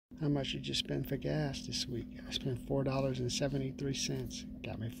How much did you spend for gas this week? I spent $4.73.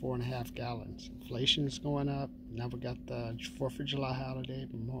 Got me 4.5 gallons. Inflation is going up. Now we got the 4th of July holiday,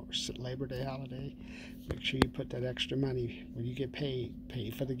 Labor Day holiday. Make sure you put that extra money when you get paid. Pay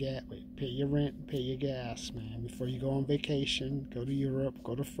for the gas. Pay your rent. Pay your gas, man. Before you go on vacation, go to Europe,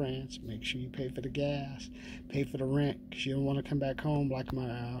 go to France. Make sure you pay for the gas. Pay for the rent, because you don't want to come back home like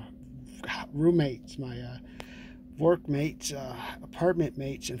my roommates, my workmates, apartment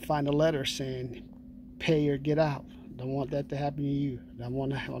mates, and find a letter saying pay or get out. Don't want that to happen to you. I don't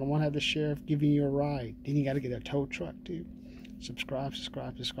want to have the sheriff giving you a ride. Then you got to get a tow truck too. Subscribe.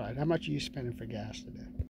 How much are you spending for gas today?